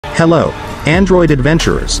Hello, Android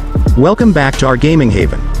adventurers. Welcome back to our gaming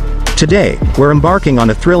haven. Today, we're embarking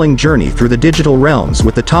on a thrilling journey through the digital realms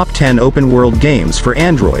with the top 10 open-world games for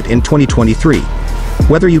Android in 2023.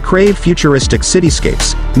 Whether you crave futuristic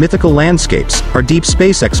cityscapes, mythical landscapes, or deep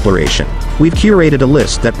space exploration, we've curated a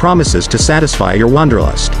list that promises to satisfy your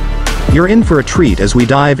wanderlust. You're in for a treat as we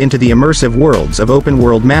dive into the immersive worlds of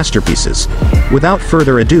open-world masterpieces. Without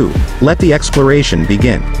further ado, let the exploration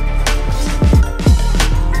begin.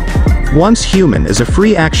 Once Human is a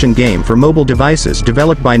free action game for mobile devices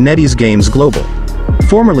developed by NetEase Games Global.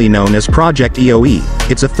 Formerly known as Project EOE,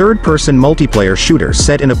 it's a third-person multiplayer shooter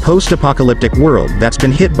set in a post-apocalyptic world that's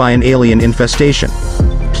been hit by an alien infestation.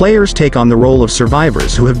 Players take on the role of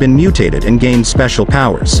survivors who have been mutated and gained special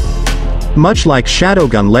powers. Much like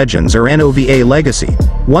Shadowgun Legends or NOVA Legacy,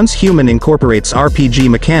 Once Human incorporates RPG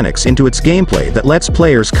mechanics into its gameplay that lets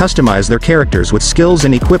players customize their characters with skills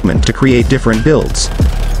and equipment to create different builds.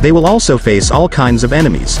 They will also face all kinds of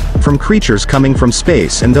enemies, from creatures coming from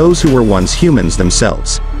space and those who were once humans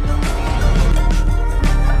themselves.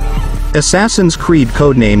 Assassin's Creed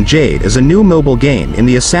codename Jade is a new mobile game in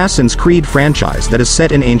the Assassin's Creed franchise that is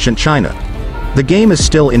set in ancient China. The game is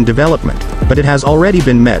still in development, but it has already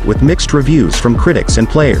been met with mixed reviews from critics and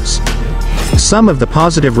players. Some of the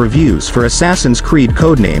positive reviews for Assassin's Creed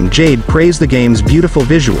codename Jade praise the game's beautiful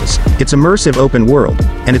visuals, its immersive open world,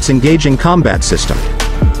 and its engaging combat system.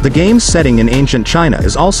 The game's setting in ancient China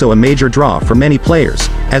is also a major draw for many players,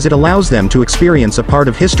 as it allows them to experience a part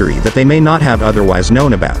of history that they may not have otherwise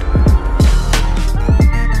known about.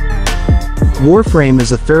 WARFRAME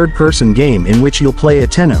is a third-person game in which you'll play a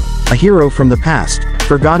Tenno, a hero from the past,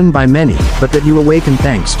 forgotten by many, but that you awaken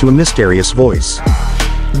thanks to a mysterious voice.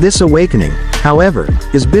 This awakening, however,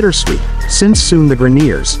 is bittersweet, since soon the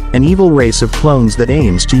Greniers, an evil race of clones that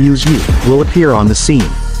aims to use you, will appear on the scene.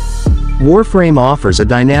 WARFRAME offers a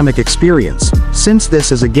dynamic experience, since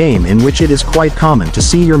this is a game in which it is quite common to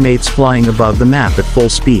see your mates flying above the map at full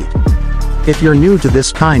speed. If you're new to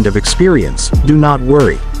this kind of experience, do not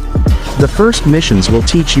worry. The first missions will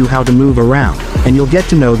teach you how to move around, and you'll get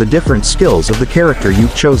to know the different skills of the character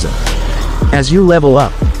you've chosen. As you level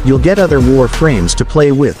up, you'll get other WARFRAMEs to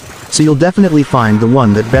play with, so you'll definitely find the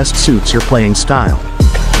one that best suits your playing style.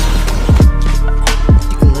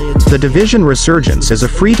 The Division Resurgence is a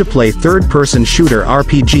free-to-play third-person shooter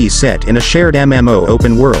RPG set in a shared MMO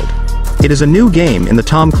open world. It is a new game in the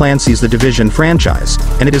Tom Clancy's The Division franchise,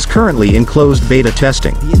 and it is currently in closed beta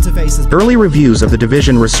testing. Early reviews of The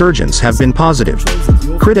Division Resurgence have been positive.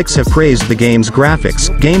 Critics have praised the game's graphics,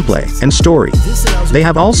 gameplay, and story. They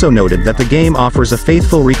have also noted that the game offers a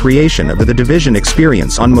faithful recreation of the Division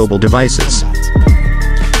experience on mobile devices.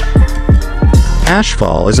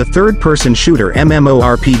 ASHFALL is a third-person shooter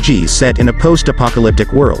MMORPG set in a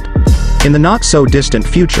post-apocalyptic world. In the not-so-distant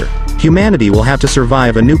future, humanity will have to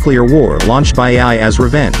survive a nuclear war launched by AI as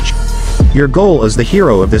revenge. Your goal as the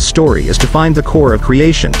hero of this story is to find the core of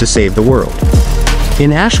creation to save the world.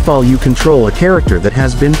 In ASHFALL you control a character that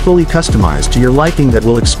has been fully customized to your liking that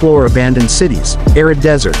will explore abandoned cities, arid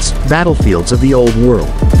deserts, battlefields of the old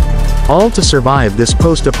world. All to survive this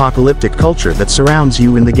post-apocalyptic culture that surrounds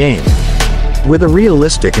you in the game. With a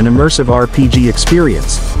realistic and immersive RPG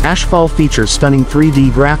experience, ASHFALL features stunning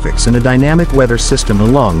 3D graphics and a dynamic weather system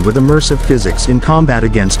along with immersive physics in combat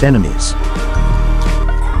against enemies.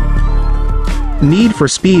 Need for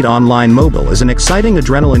Speed Online Mobile is an exciting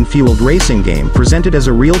adrenaline-fueled racing game presented as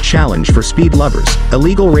a real challenge for speed lovers,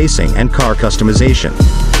 illegal racing and car customization.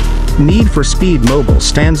 Need for Speed Mobile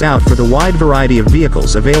stands out for the wide variety of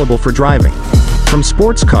vehicles available for driving. From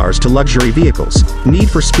sports cars to luxury vehicles, Need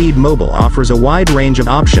for Speed Mobile offers a wide range of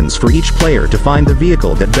options for each player to find the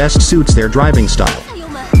vehicle that best suits their driving style.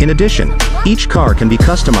 In addition, each car can be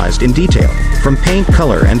customized in detail, from paint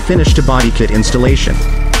color and finish to body kit installation.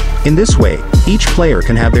 In this way, each player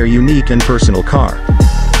can have their unique and personal car.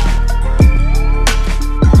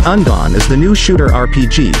 UNDAWN is the new shooter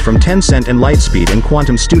RPG from Tencent and Lightspeed and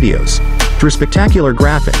Quantum Studios. Through spectacular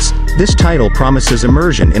graphics, this title promises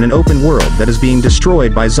immersion in an open world that is being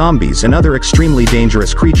destroyed by zombies and other extremely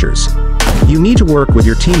dangerous creatures. You need to work with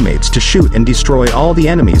your teammates to shoot and destroy all the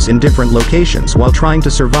enemies in different locations while trying to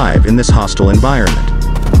survive in this hostile environment.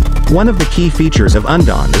 One of the key features of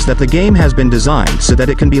UNDAWN is that the game has been designed so that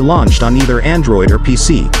it can be launched on either Android or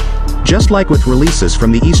PC. Just like with releases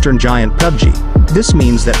from the Eastern giant PUBG, this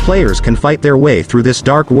means that players can fight their way through this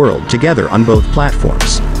dark world together on both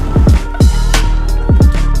platforms.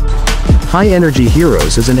 High Energy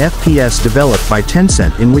Heroes is an FPS developed by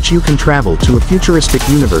Tencent in which you can travel to a futuristic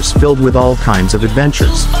universe filled with all kinds of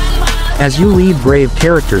adventures. As you lead brave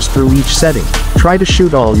characters through each setting, Try to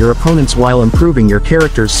shoot all your opponents while improving your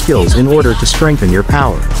character's skills in order to strengthen your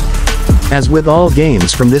power. As with all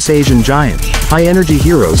games from this Asian giant, high-energy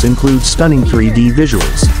heroes include stunning 3D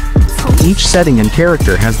visuals. Each setting and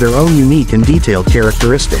character has their own unique and detailed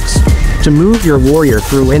characteristics. To move your warrior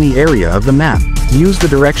through any area of the map, use the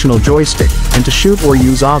directional joystick, and to shoot or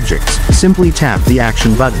use objects, simply tap the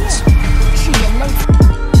action buttons.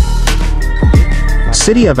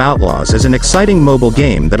 City of Outlaws is an exciting mobile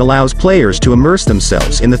game that allows players to immerse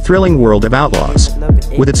themselves in the thrilling world of Outlaws.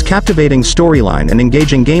 With its captivating storyline and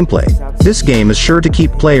engaging gameplay, this game is sure to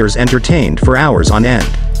keep players entertained for hours on end.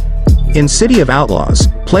 In City of Outlaws,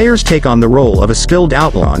 players take on the role of a skilled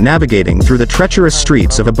outlaw navigating through the treacherous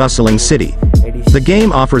streets of a bustling city. The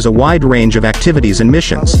game offers a wide range of activities and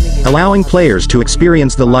missions, allowing players to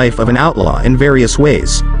experience the life of an outlaw in various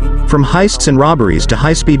ways. From heists and robberies to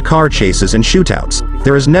high-speed car chases and shootouts,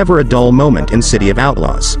 there is never a dull moment in City of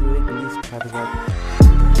Outlaws.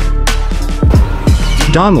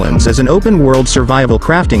 DAWNLANDS is an open-world survival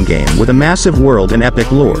crafting game with a massive world and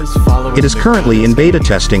epic lore. It is currently in beta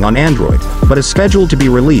testing on Android, but is scheduled to be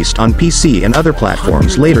released on PC and other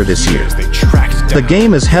platforms later this year. The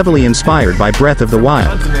game is heavily inspired by Breath of the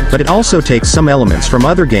Wild, but it also takes some elements from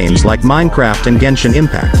other games like Minecraft and Genshin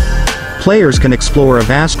Impact. Players can explore a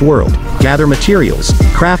vast world, gather materials,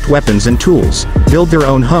 craft weapons and tools, build their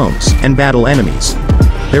own homes, and battle enemies.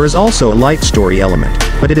 There is also a light story element,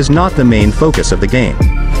 but it is not the main focus of the game.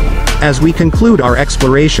 As we conclude our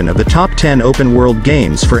exploration of the top 10 open-world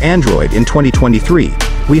games for Android in 2023,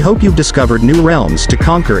 we hope you've discovered new realms to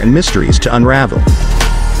conquer and mysteries to unravel.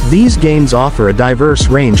 These games offer a diverse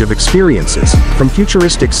range of experiences, from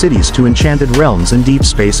futuristic cities to enchanted realms and deep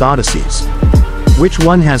space odysseys. Which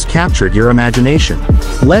one has captured your imagination?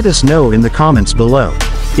 Let us know in the comments below.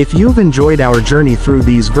 If you've enjoyed our journey through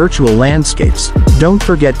these virtual landscapes, don't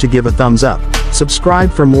forget to give a thumbs up,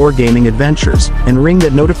 subscribe for more gaming adventures, and ring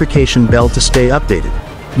that notification bell to stay updated.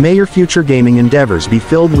 May your future gaming endeavors be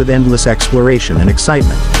filled with endless exploration and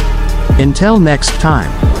excitement. Until next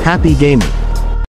time, happy gaming!